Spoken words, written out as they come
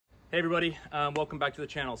Hey everybody, welcome back to the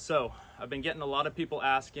channel. So I've been getting a lot of people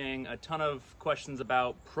asking a ton of questions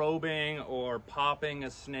about probing or popping a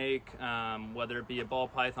snake, whether it be a ball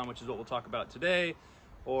python, which is what we'll talk about today,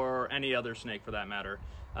 or any other snake for that matter.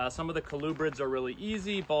 Some of the colubrids are really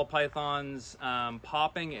easy. Ball pythons,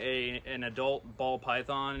 popping an adult ball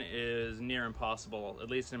python is near impossible, at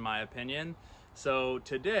least in my opinion. So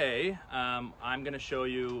today, I'm going to show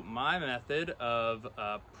you my method of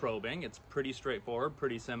probing. It's pretty straightforward,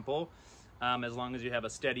 pretty simple, as long as you have a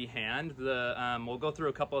steady hand. We'll go through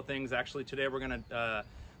a couple of things. Actually, today we're going to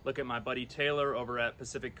look at my buddy Taylor over at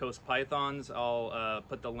Pacific Coast Pythons. I'll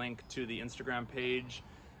put the link to the Instagram page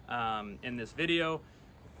in this video.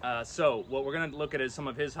 So what we're going to look at is some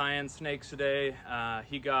of his high-end snakes today.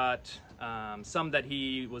 He got some that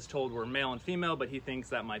he was told were male and female, but he thinks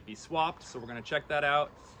that might be swapped, so we're going to check that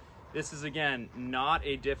out. This is, again, not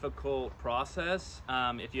a difficult process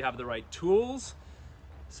if you have the right tools.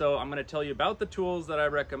 So I'm going to tell you about the tools that I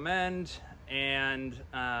recommend, and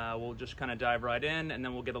we'll just kind of dive right in, and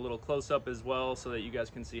then we'll get a little close-up as well so that you guys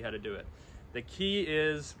can see how to do it. The key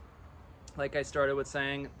is, like I started with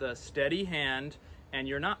saying, the steady hand. And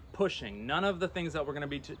you're not pushing. None of the things that we're going to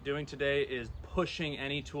be doing today is pushing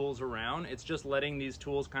any tools around. It's just letting these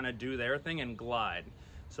tools kind of do their thing and glide.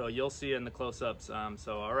 So you'll see it in the close-ups.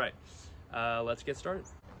 All right, let's get started.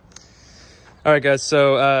 All right, guys,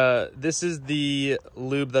 so this is the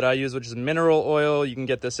lube that I use, which is mineral oil. You can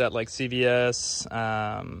get this at like CVS,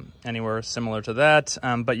 anywhere similar to that.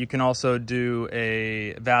 But you can also do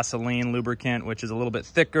a Vaseline lubricant, which is a little bit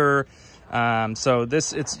thicker. So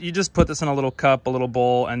you just put this in a little cup, a little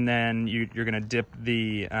bowl, and then you're gonna dip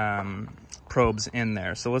the probes in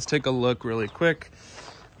there. So let's take a look really quick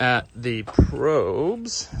at the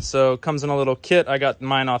probes. So it comes in a little kit. I got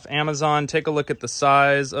mine off Amazon. Take a look at the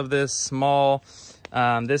size of this, small.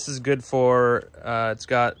 This is good for, it's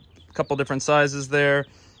got a couple different sizes there.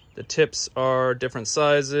 The tips are different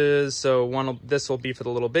sizes, so this will be for the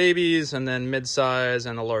little babies, and then mid-size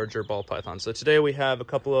and a larger ball python. So today we have a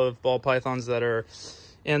couple of ball pythons that are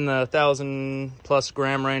in the 1,000+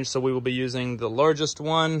 gram range, so we will be using the largest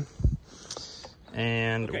one,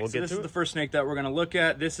 and we'll get to it. This is the first snake that we're going to look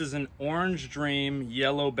at. This is an Orange Dream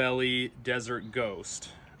Yellow Belly Desert Ghost.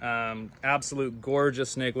 Absolute gorgeous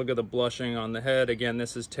snake. Look at the blushing on the head. Again,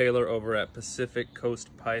 this is Taylor over at Pacific Coast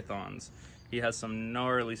Pythons. He has some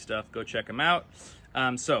gnarly stuff. Go check him out.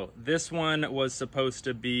 So this one was supposed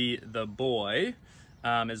to be the boy,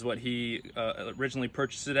 is what he originally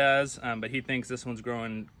purchased it as, but he thinks this one's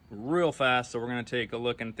growing real fast, so we're going to take a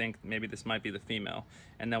look and think maybe this might be the female.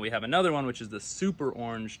 And then we have another one, which is the Super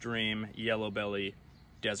Orange Dream Yellow Belly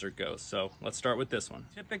Desert Ghost. So let's start with this one.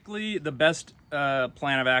 Typically, the best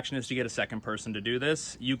plan of action is to get a second person to do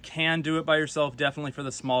this. You can do it by yourself, definitely for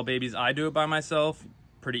the small babies. I do it by myself.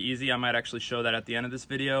 Pretty easy. I might actually show that at the end of this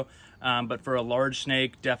video, but for a large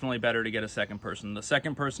snake, definitely better to get a second person. The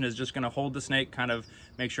second person is just going to hold the snake, kind of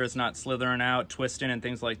make sure it's not slithering out, twisting, and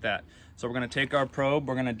things like that. So we're going to take our probe,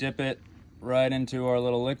 we're going to dip it right into our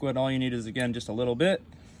little liquid. All you need is, again, just a little bit.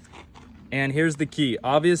 And here's the key.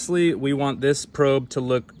 Obviously, we want this probe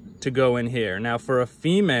to go in here. Now for a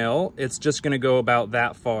female, it's just going to go about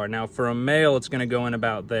that far. Now for a male, it's going to go in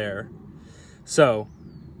about there. So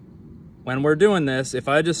when we're doing this, if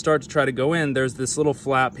I just start to try to go in, there's this little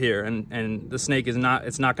flap here, and the snake it's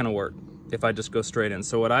not going to work if I just go straight in.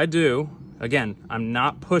 So what I do, again, I'm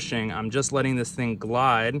not pushing, I'm just letting this thing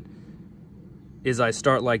glide, is I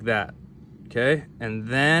start like that, okay? And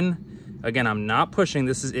then, again, I'm not pushing.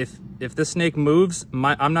 This is if the snake moves,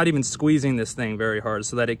 I'm not even squeezing this thing very hard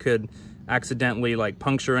so that it could accidentally like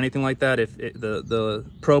puncture or anything like that. If the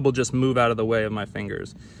probe will just move out of the way of my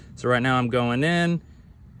fingers. So right now I'm going in,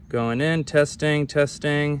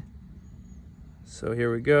 testing. So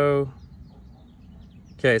here we go.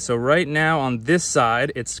 Okay, so right now on this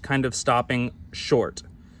side, it's kind of stopping short.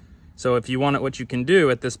 So if you want it, what you can do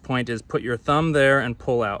at this point is put your thumb there and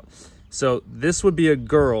pull out. So this would be a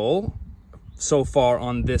girl so far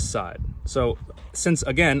on this side. So since,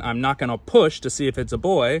 again, I'm not gonna push to see if it's a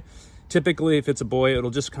boy, typically if it's a boy, it'll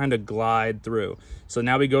just kind of glide through. So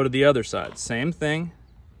now we go to the other side, same thing.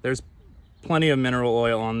 There's plenty of mineral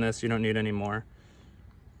oil on this, you don't need any more.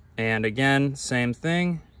 And again, same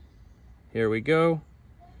thing. Here we go.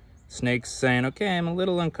 Snake's saying, okay, I'm a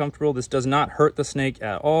little uncomfortable. This does not hurt the snake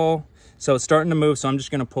at all. So it's starting to move, so I'm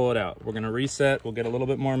just gonna pull it out. We're gonna reset, we'll get a little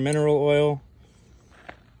bit more mineral oil.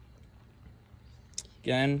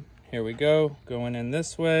 Again, here we go, going in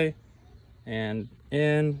this way, and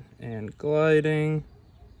in, and gliding.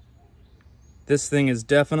 This thing is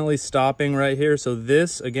definitely stopping right here. So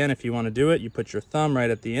this, again, if you want to do it, you put your thumb right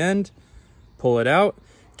at the end, pull it out.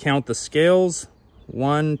 count the scales.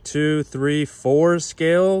 1, 2, 3, 4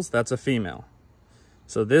 scales. That's a female.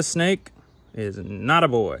 So this snake is not a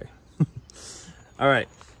boy. All right,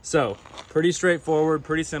 so pretty straightforward,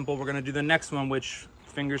 pretty simple. We're gonna do the next one, which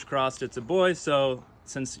fingers crossed it's a boy. So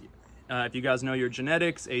since if you guys know your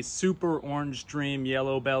genetics, a super orange dream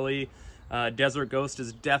yellow belly desert ghost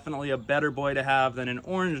is definitely a better boy to have than an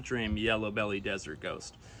orange dream yellow belly desert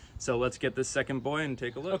ghost. So let's get this second boy and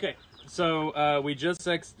take a look. Okay, so we just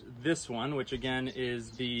sexed this one, which again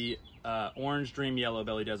is the orange dream yellow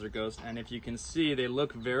belly desert ghost. And if you can see, they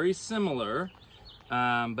look very similar,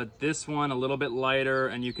 but this one a little bit lighter.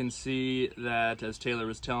 And you can see that, as Taylor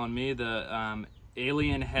was telling me, the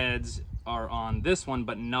alien heads are on this one,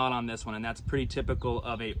 but not on this one. And that's pretty typical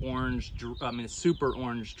of a super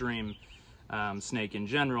orange dream snake in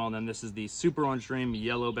general. And then this is the super orange dream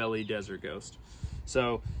yellow belly desert ghost.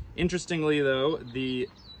 So interestingly though,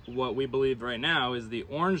 what we believe right now is the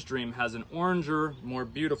orange dream has an oranger, more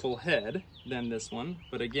beautiful head than this one.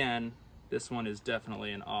 But again, this one is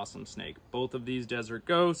definitely an awesome snake. Both of these desert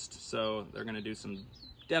ghosts, so they're gonna do some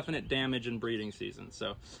definite damage in breeding season.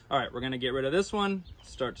 So, all right, we're gonna get rid of this one,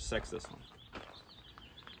 start to sex this one.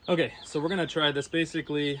 Okay, so we're gonna try this.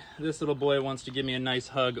 Basically, this little boy wants to give me a nice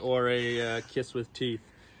hug or a kiss with teeth.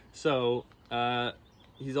 So,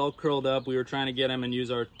 he's all curled up. We were trying to get him and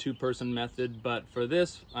use our 2-person method, but for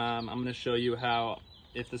this, I'm gonna show you how,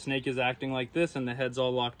 if the snake is acting like this and the head's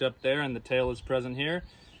all locked up there and the tail is present here,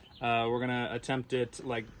 we're gonna attempt it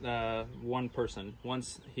like 1 person.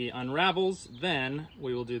 Once he unravels, then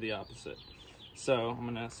we will do the opposite. So I'm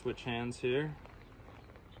gonna switch hands here.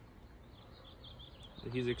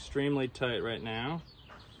 He's extremely tight right now,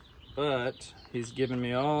 but he's giving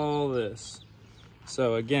me all this.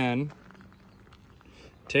 So again,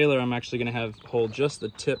 Taylor, I'm actually gonna have hold just the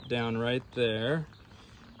tip down right there.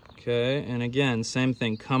 Okay, and again, same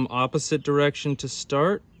thing, come opposite direction to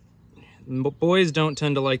start. Boys don't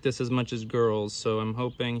tend to like this as much as girls, so I'm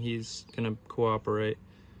hoping he's gonna cooperate.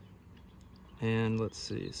 And let's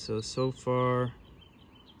see, so far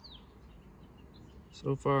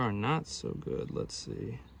not so good. Let's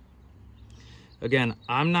see. Again,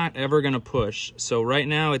 I'm not ever gonna push. So right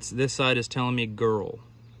now this side is telling me girl.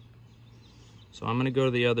 So I'm gonna go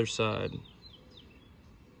to the other side.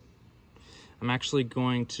 I'm actually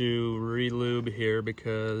going to re-lube here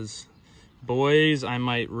because boys, I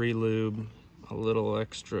might re-lube a little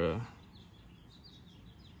extra.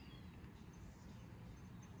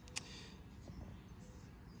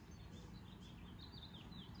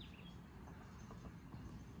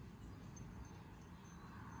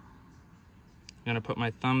 I'm gonna put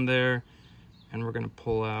my thumb there and we're gonna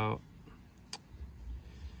pull out.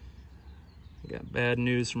 I got bad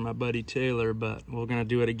news from my buddy Taylor, but we're gonna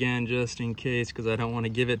do it again just in case because I don't want to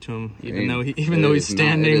give it to him, even though he's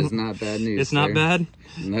standing. It is not bad news. It's not bad?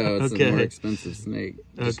 No, it's okay. A more expensive snake.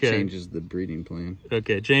 It just changes the breeding plan.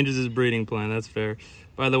 Okay, changes his breeding plan. That's fair.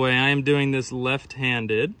 By the way, I am doing this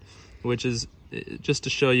left-handed, which is just to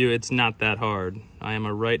show you it's not that hard. I am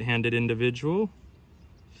a right-handed individual.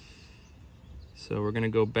 So we're gonna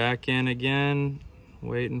go back in again,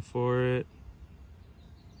 waiting for it.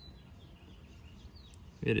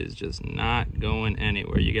 It is just not going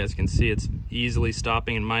anywhere. You guys can see it's easily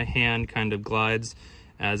stopping, and my hand kind of glides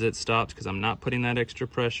as it stops because I'm not putting that extra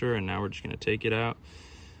pressure, and now we're just gonna take it out.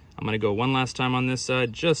 I'm gonna go one last time on this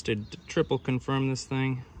side just to triple confirm this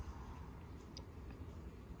thing.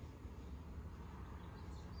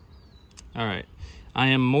 All right, I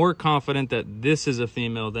am more confident that this is a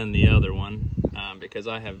female than the other one because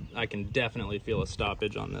I can definitely feel a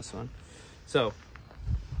stoppage on this one. So,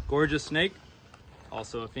 gorgeous snake.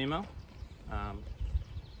 Also a female,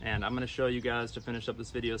 and I'm going to show you guys, to finish up this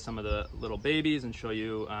video, some of the little babies and show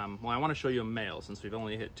you, well, I want to show you a male since we've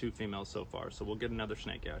only hit 2 females so far, so we'll get another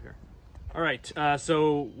snake out here. All right,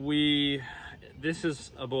 so this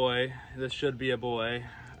is a boy. This should be a boy.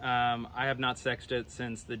 I have not sexed it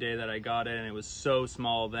since the day that I got it, and it was so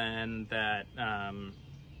small then that,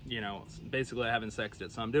 you know, basically I haven't sexed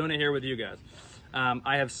it, so I'm doing it here with you guys.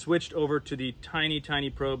 I have switched over to the tiny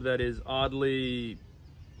probe that is oddly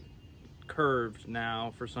curved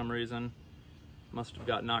now for some reason. Must have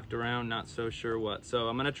got knocked around, not so sure what. So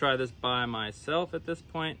I'm gonna try this by myself at this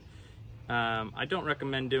point. I don't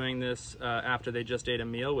recommend doing this after they just ate a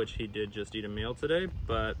meal, which he did just eat a meal today,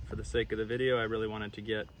 but for the sake of the video, I really wanted to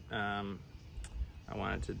get, I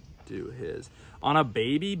wanted to do his. On a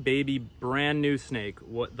baby brand new snake,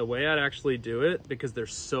 the way I'd actually do it, because they're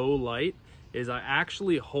so light, is I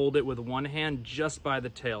actually hold it with one hand just by the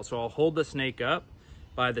tail. So I'll hold the snake up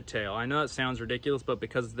by the tail. I know that sounds ridiculous, but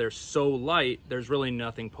because they're so light, there's really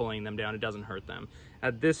nothing pulling them down. It doesn't hurt them.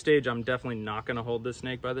 At this stage, I'm definitely not going to hold this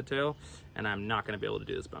snake by the tail, and I'm not going to be able to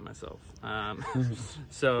do this by myself.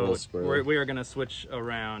 So we are going to switch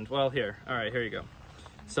around. Well, here. All right, here you go.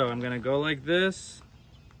 So I'm going to go like this.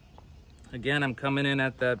 Again, I'm coming in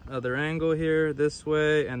at that other angle here, this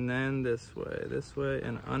way, and then this way,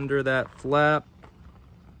 and under that flap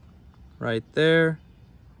right there.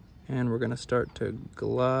 And we're gonna start to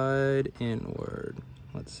glide inward.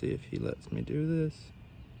 Let's see if he lets me do this.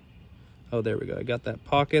 Oh, there we go. I got that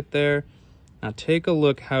pocket there. Now take a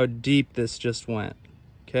look how deep this just went.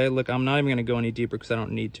 Okay, look, I'm not even gonna go any deeper because I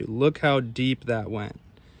don't need to. Look how deep that went.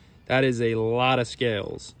 That is a lot of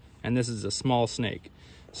scales, and this is a small snake.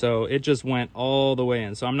 So it just went all the way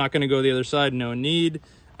in. So I'm not gonna go the other side, no need.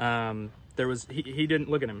 He didn't,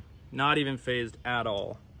 look at him, not even phased at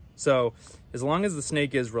all. So as long as the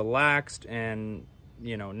snake is relaxed and,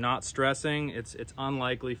 you know, not stressing, it's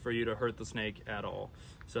unlikely for you to hurt the snake at all.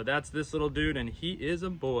 So that's this little dude, and he is a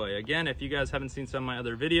boy. Again, if you guys haven't seen some of my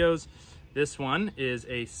other videos, this one is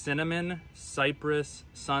a cinnamon cypress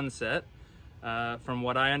sunset. From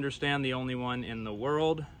what I understand, the only one in the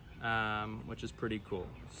world, which is pretty cool.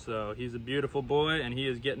 So he's a beautiful boy, and he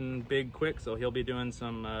is getting big quick, so he'll be doing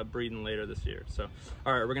some breeding later this year. So,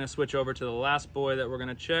 all right, we're gonna switch over to the last boy that we're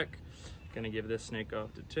gonna check. Gonna give this snake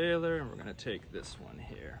off to Taylor, and we're gonna take this one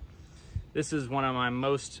here. This is one of my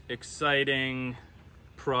most exciting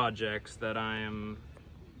projects that I am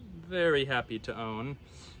very happy to own.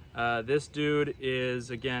 This dude is,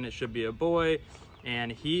 again, it should be a boy,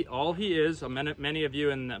 and all he is, many of you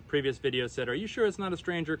in the previous video said, are you sure it's not a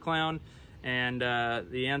stranger clown? And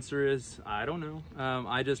the answer is, I don't know.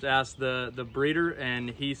 I just asked the breeder, and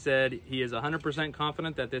he said he is 100%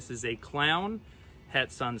 confident that this is a clown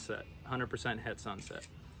het sunset, 100% het sunset.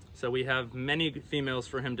 So we have many females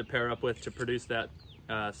for him to pair up with to produce that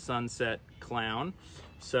sunset clown.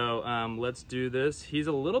 So let's do this. He's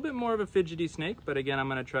a little bit more of a fidgety snake, but again, I'm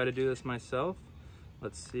gonna try to do this myself.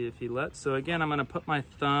 Let's see if he lets. So again, I'm gonna put my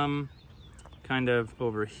thumb kind of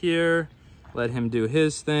over here, let him do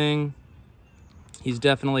his thing. He's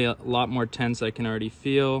definitely a lot more tense, I can already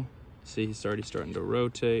feel. See, he's already starting to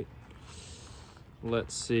rotate.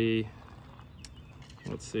 Let's see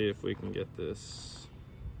if we can get this.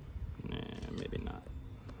 Nah, maybe not.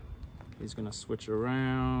 He's gonna switch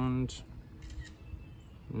around.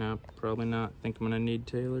 No, probably not. Think I'm gonna need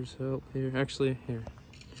Taylor's help here. Actually, here,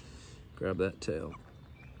 grab that tail.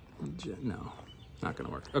 No, not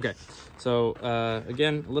gonna work. Okay, so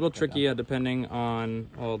again, a little tricky depending on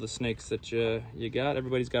all the snakes that you got.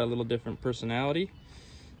 Everybody's got a little different personality.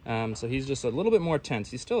 So he's just a little bit more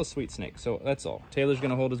tense. He's still a sweet snake, so that's all. Taylor's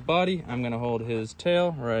gonna hold his body. I'm gonna hold his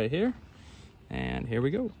tail right here. And here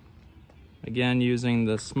we go. Again, using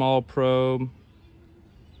the small probe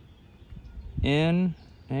in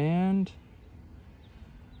and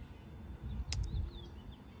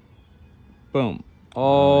boom,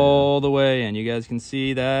 all the way in. You guys can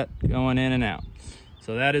see that going in and out.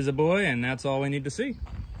 So that is a boy, and that's all we need to see.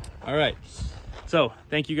 All right, so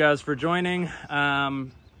thank you guys for joining.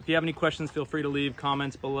 If you have any questions, feel free to leave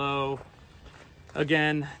comments below.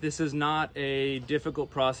 Again, this is not a difficult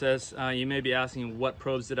process. You may be asking, what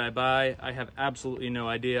probes did I buy? I have absolutely no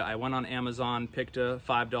idea. I went on Amazon, picked a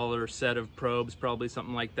 $5 set of probes, probably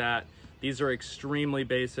something like that. These are extremely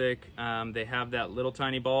basic. They have that little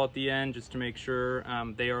tiny ball at the end just to make sure.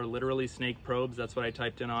 They are literally snake probes. That's what I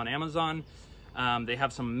typed in on Amazon. They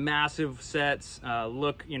have some massive sets.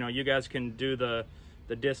 Look, you know, you guys can do the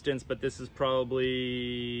distance, but this is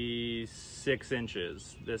probably 6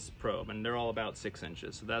 inches, this probe, and they're all about 6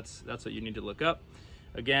 inches. So that's what you need to look up.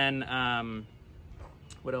 Again,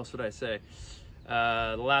 what else would I say?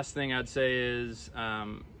 The last thing I'd say is,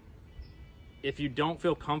 if you don't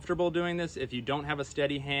feel comfortable doing this, if you don't have a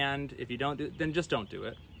steady hand, if you don't do, then just don't do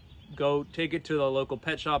it. Go take it to the local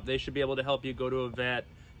pet shop. They should be able to help you. Go to a vet.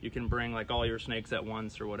 You can bring like all your snakes at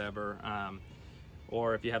once or whatever.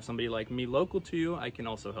 Or if you have somebody like me local to you, I can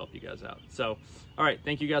also help you guys out. So, all right,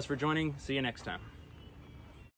 thank you guys for joining. See you next time.